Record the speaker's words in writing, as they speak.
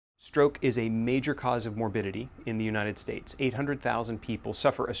Stroke is a major cause of morbidity in the United States. 800,000 people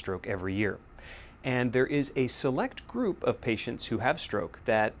suffer a stroke every year. And there is a select group of patients who have stroke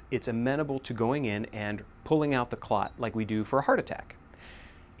that it's amenable to going in and pulling out the clot like we do for a heart attack.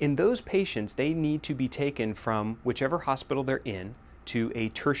 In those patients, they need to be taken from whichever hospital they're in to a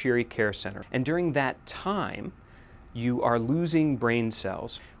tertiary care center. And during that time, you are losing brain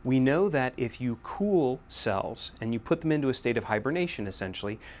cells. We know that if you cool cells and you put them into a state of hibernation,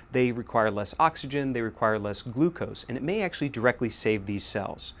 essentially, they require less oxygen, they require less glucose, and it may actually directly save these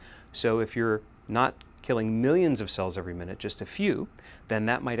cells. So if you're not killing millions of cells every minute, just a few, then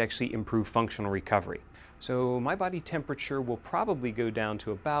that might actually improve functional recovery. So my body temperature will probably go down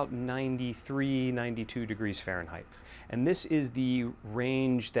to about 93, 92 degrees Fahrenheit. And this is the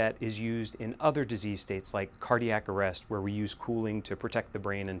range that is used in other disease states like cardiac arrest, where we use cooling to protect the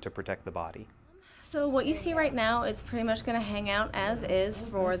brain and to protect the body. So what you see right now, it's pretty much going to hang out as is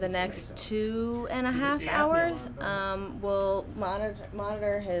for the next 2.5 hours. We'll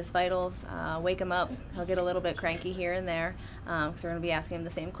monitor his vitals, wake him up. He'll get a little bit cranky here and there, because we're going to be asking him the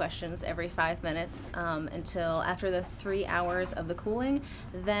same questions every 5 minutes until after the 3 hours of the cooling.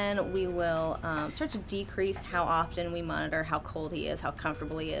 Then we will start to decrease how often we monitor how cold he is, how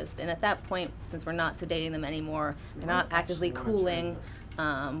comfortable he is. And at that point, since we're not sedating them anymore, they're not actively cooling,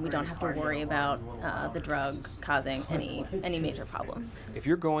 we don't have to worry about the drug causing any major problems. If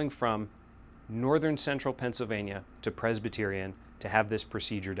you're going from northern central Pennsylvania to Presbyterian to have this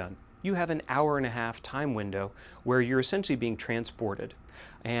procedure done, you have an 1.5-hour time window where you're essentially being transported.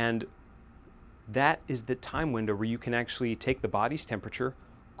 And that is the time window where you can actually take the body's temperature,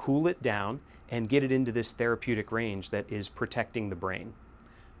 cool it down, and get it into this therapeutic range that is protecting the brain.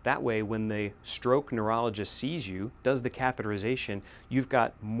 That way, when the stroke neurologist sees you, does the catheterization, you've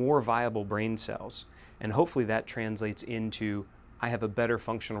got more viable brain cells. And hopefully that translates into, I have a better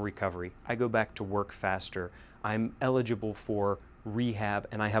functional recovery, I go back to work faster, I'm eligible for rehab,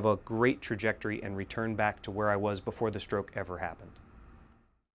 and I have a great trajectory and return back to where I was before the stroke ever happened.